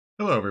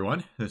Hello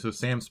everyone, this is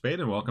Sam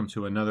Spade and welcome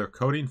to another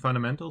Coding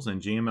Fundamentals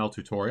in GML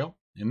tutorial.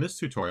 In this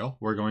tutorial,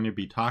 we're going to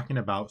be talking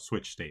about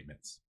switch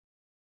statements.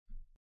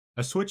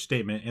 A switch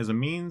statement is a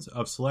means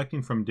of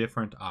selecting from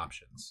different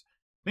options.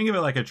 Think of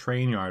it like a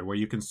train yard where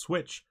you can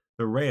switch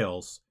the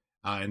rails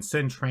and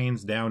send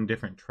trains down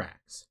different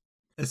tracks.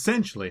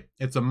 Essentially,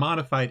 it's a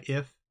modified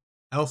if,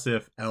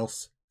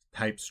 else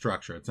type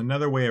structure. It's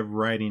another way of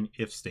writing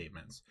if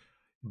statements,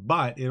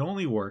 but it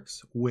only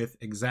works with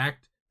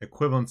exact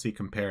equivalency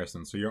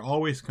comparison. So you're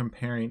always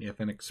comparing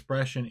if an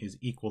expression is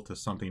equal to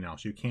something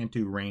else. You can't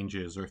do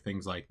ranges or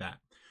things like that.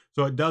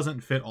 So it doesn't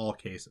fit all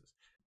cases.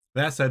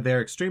 That said,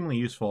 they're extremely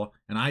useful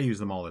and I use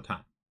them all the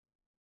time.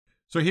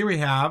 So here we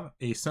have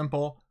a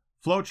simple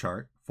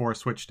flowchart for a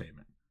switch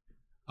statement.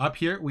 Up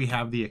here we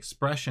have the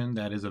expression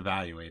that is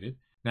evaluated.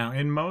 Now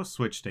in most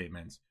switch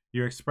statements,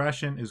 your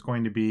expression is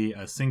going to be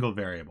a single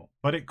variable,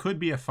 but it could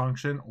be a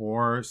function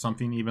or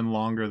something even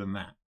longer than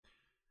that.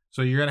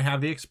 So you're going to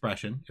have the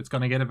expression, it's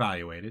going to get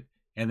evaluated,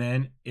 and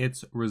then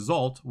its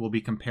result will be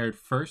compared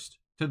first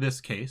to this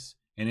case,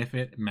 and if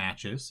it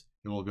matches,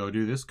 it will go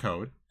do this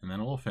code, and then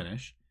it will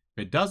finish.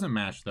 If it doesn't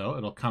match though,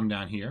 it'll come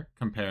down here,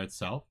 compare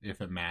itself.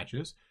 If it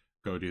matches,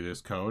 go do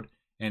this code,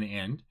 and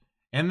end.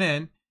 And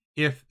then,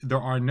 if there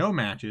are no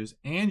matches,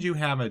 and you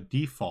have a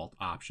default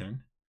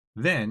option,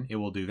 then it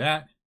will do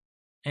that,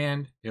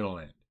 and it'll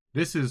end.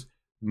 This is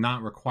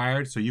not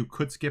required, so you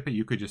could skip it.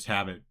 You could just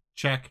have it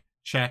check,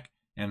 check,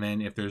 and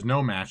then if there's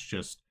no match,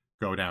 just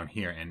go down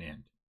here and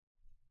end.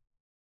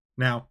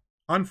 Now,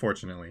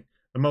 unfortunately,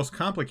 the most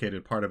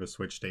complicated part of a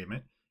switch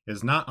statement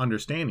is not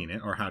understanding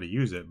it or how to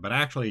use it, but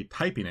actually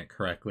typing it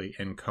correctly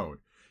in code.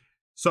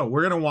 So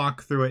we're going to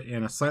walk through it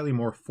in a slightly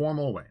more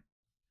formal way.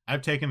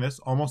 I've taken this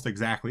almost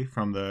exactly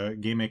from the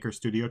GameMaker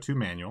Studio 2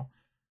 manual.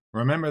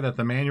 Remember that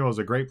the manual is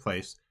a great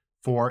place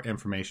for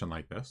information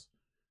like this.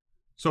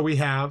 So we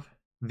have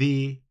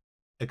the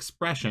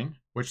expression,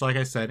 which, like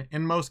I said,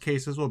 in most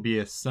cases will be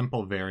a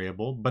simple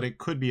variable, but it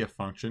could be a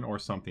function or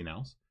something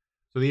else.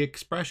 So the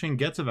expression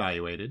gets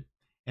evaluated,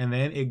 and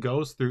then it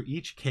goes through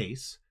each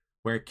case,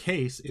 where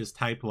case is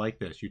typed like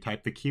this. You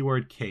type the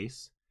keyword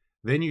case,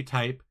 then you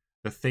type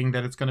the thing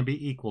that it's going to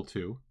be equal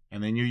to,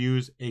 and then you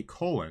use a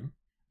colon.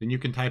 Then you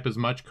can type as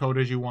much code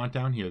as you want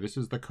down here. This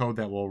is the code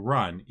that will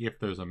run if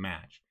there's a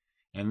match.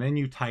 And then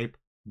you type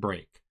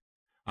break.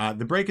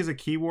 The break is a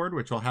keyword,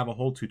 which we'll have a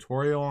whole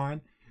tutorial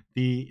on.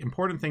 The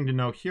important thing to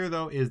know here,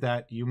 though, is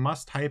that you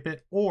must type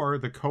it or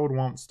the code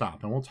won't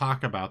stop. And we'll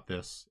talk about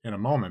this in a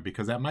moment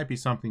because that might be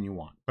something you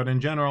want. But in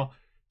general,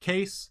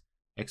 case,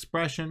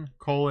 expression,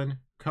 colon,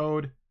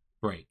 code,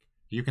 break.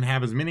 You can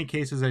have as many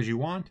cases as you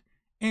want.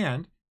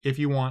 And if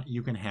you want,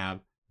 you can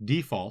have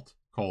default,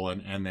 colon,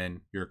 and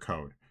then your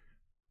code.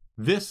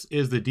 This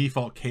is the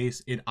default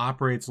case. It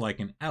operates like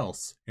an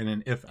else in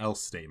an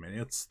if-else statement.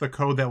 It's the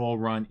code that will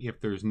run if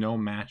there's no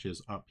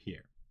matches up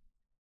here.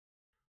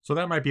 So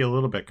that might be a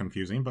little bit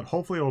confusing, but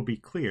hopefully it will be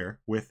clear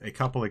with a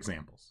couple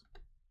examples.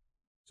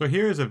 So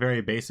here is a very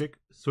basic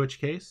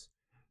switch case.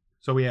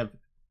 So we have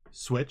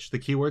switch, the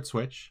keyword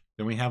switch,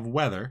 then we have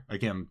weather,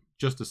 again,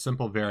 just a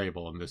simple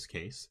variable in this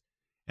case.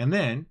 And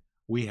then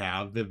we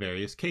have the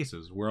various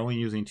cases. We're only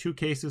using two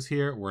cases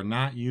here. We're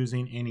not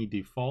using any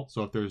default.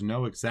 So if there's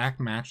no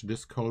exact match,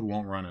 this code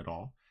won't run at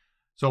all.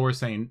 So we're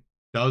saying,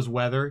 does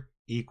weather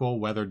equal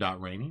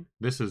weather.raining.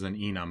 This is an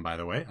enum, by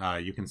the way.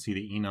 You can see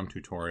the enum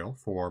tutorial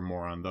for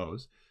more on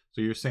those.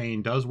 So you're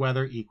saying, does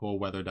weather equal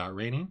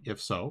weather.raining?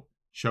 If so,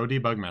 show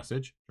debug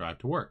message, drive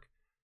to work.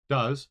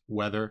 Does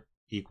weather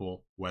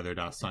equal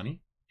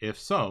weather.sunny? If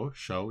so,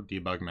 show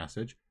debug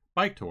message,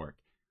 bike to work.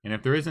 And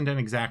if there isn't an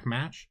exact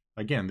match,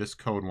 again, this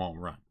code won't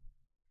run.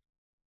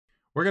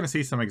 We're going to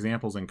see some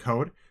examples in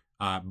code,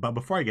 but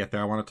before I get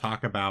there, I want to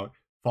talk about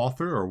fall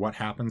through, or what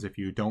happens if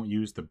you don't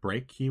use the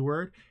break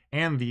keyword,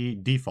 and the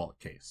default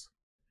case.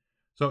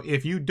 So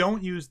if you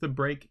don't use the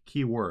break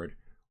keyword,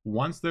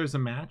 once there's a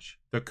match,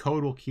 the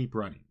code will keep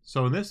running.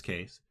 So in this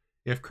case,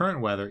 if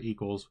current weather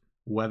equals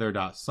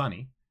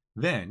weather.sunny,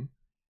 then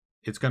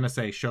it's going to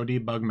say show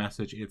debug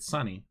message, it's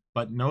sunny,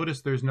 but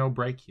notice there's no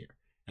break here.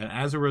 And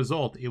as a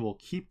result, it will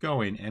keep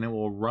going and it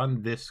will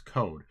run this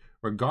code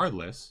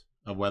regardless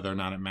of whether or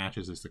not it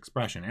matches this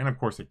expression. And of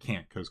course it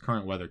can't, because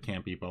current weather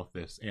can't be both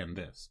this and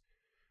this.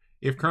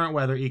 If current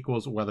weather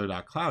equals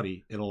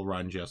weather.cloudy, it'll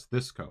run just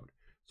this code.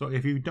 So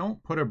if you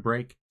don't put a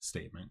break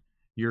statement,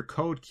 your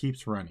code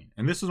keeps running.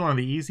 And this is one of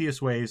the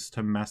easiest ways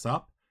to mess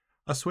up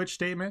a switch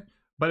statement,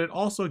 but it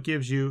also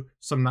gives you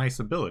some nice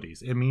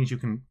abilities. It means you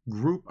can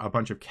group a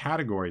bunch of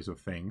categories of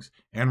things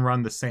and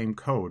run the same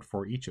code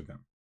for each of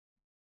them.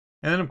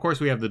 And then of course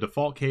we have the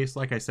default case.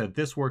 Like I said,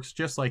 this works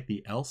just like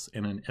the else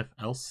in an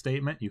if-else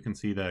statement. You can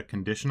see the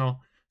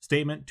conditional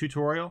statement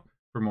tutorial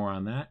for more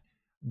on that.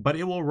 But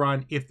it will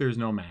run if there's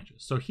no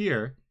matches. So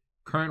here,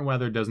 current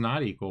weather does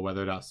not equal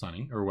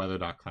weather.sunny or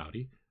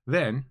weather.cloudy.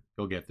 Then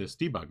you'll get this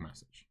debug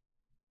message.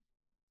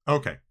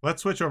 Okay,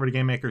 let's switch over to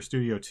GameMaker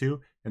Studio 2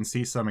 and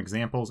see some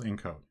examples in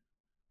code.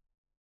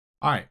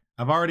 All right,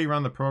 I've already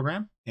run the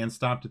program and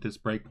stopped at this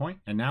breakpoint,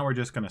 and now we're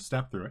just going to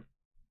step through it.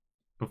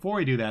 Before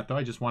we do that though,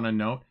 I just want to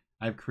note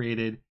I've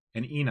created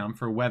an enum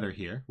for weather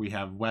here. We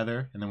have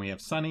weather, and then we have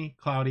sunny,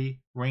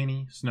 cloudy,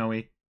 rainy,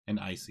 snowy, and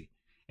icy.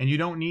 And you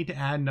don't need to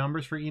add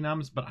numbers for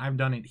enums, but I've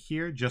done it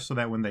here just so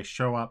that when they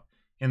show up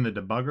in the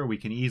debugger, we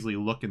can easily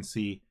look and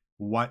see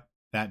what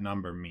that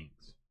number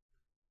means.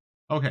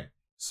 Okay,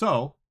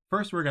 so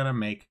first we're going to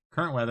make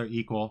current weather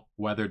equal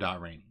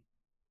weather.rainy.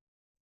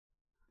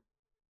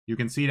 You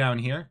can see down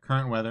here,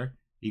 current weather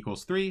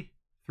equals 3.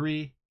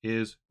 3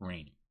 is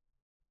rainy.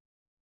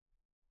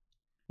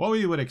 What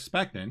we would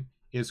expect then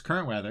is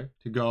current weather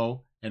to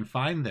go and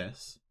find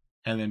this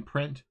and then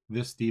print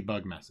this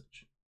debug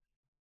message.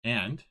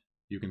 And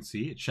you can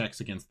see it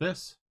checks against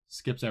this,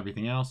 skips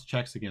everything else,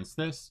 checks against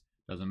this,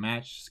 doesn't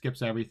match,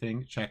 skips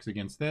everything, checks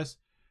against this,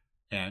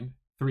 and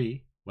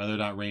 3,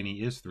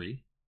 weather.rainy is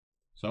 3.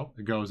 So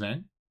it goes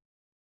in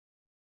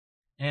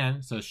and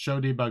it says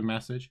show debug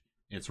message.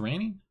 It's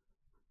raining,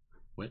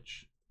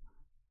 which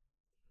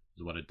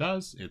is what it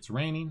does. It's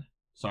raining.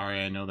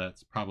 Sorry, I know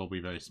that's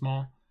probably very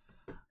small.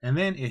 And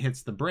then it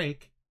hits the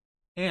break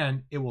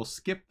and it will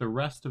skip the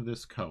rest of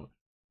this code.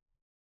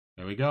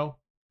 There we go.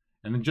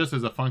 And then just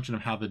as a function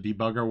of how the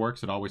debugger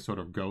works, it always sort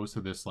of goes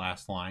to this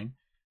last line,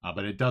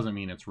 but it doesn't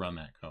mean it's run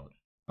that code.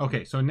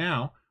 Okay, so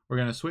now we're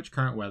going to switch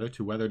current weather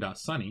to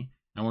weather.sunny,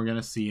 and we're going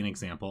to see an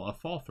example of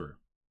fall through.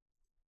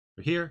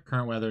 So here,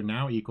 current weather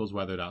now equals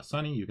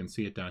weather.sunny. You can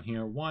see it down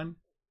here, 1,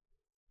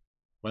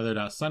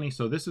 weather.sunny.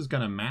 So this is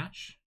going to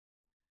match,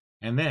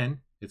 and then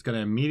it's going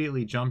to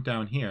immediately jump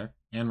down here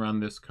and run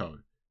this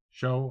code.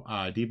 Show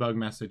debug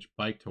message,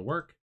 bike to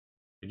work.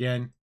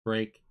 Again,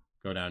 break,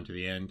 go down to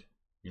the end.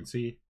 You can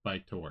see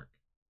bike to work.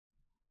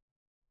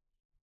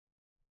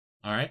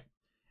 All right,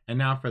 and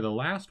now for the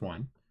last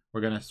one,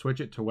 we're going to switch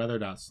it to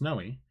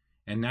weather.snowy,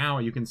 and now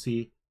you can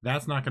see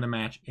that's not going to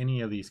match any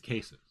of these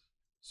cases.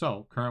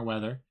 So current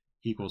weather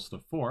equals to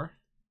 4.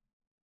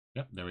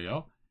 Yep, there we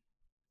go.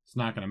 It's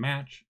not going to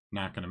match,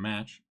 not going to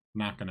match,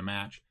 not going to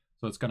match.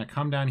 So it's going to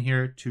come down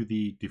here to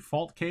the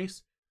default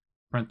case,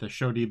 print the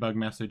show debug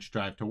message,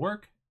 drive to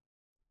work,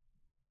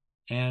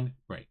 and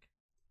break.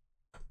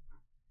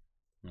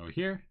 Over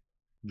here,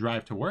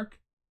 drive to work,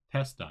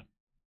 test done.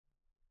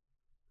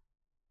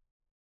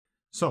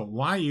 So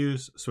why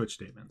use switch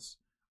statements?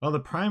 Well, the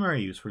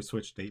primary use for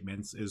switch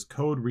statements is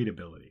code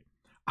readability.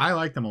 I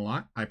like them a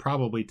lot. I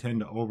probably tend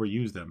to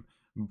overuse them,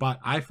 but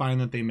I find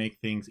that they make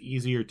things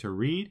easier to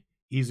read,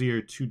 easier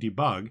to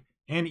debug,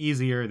 and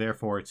easier,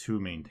 therefore, to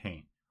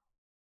maintain.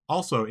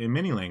 Also, in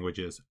many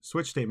languages,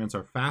 switch statements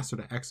are faster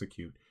to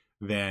execute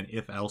than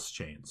if-else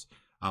chains.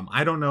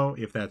 I don't know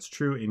if that's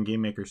true in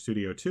GameMaker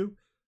Studio 2,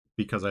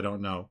 because I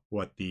don't know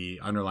what the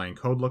underlying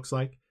code looks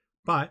like,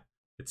 but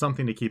it's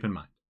something to keep in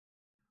mind.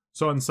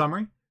 So in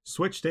summary,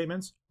 switch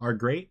statements are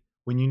great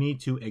when you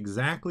need to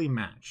exactly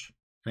match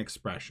an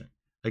expression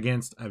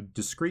against a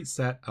discrete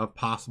set of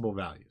possible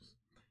values.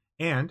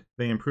 And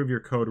they improve your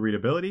code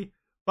readability,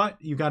 but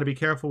you got to be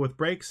careful with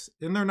breaks,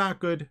 and they're not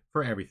good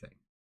for everything.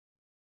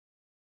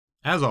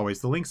 As always,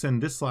 the links in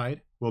this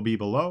slide will be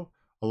below,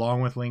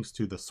 along with links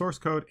to the source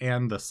code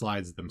and the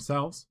slides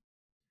themselves.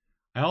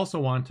 I also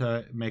want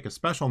to make a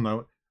special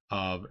note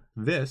of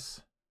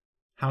this,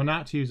 how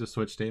not to use a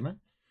switch statement.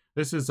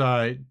 This is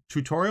a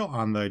tutorial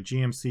on the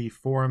GMC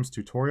forums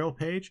tutorial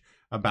page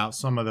about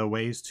some of the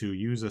ways to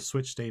use a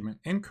switch statement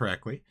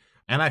incorrectly.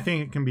 And I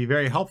think it can be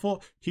very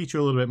helpful, teach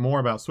you a little bit more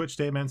about switch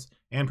statements,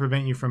 and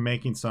prevent you from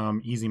making some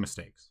easy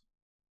mistakes.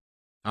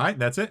 All right,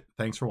 that's it.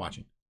 Thanks for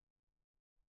watching.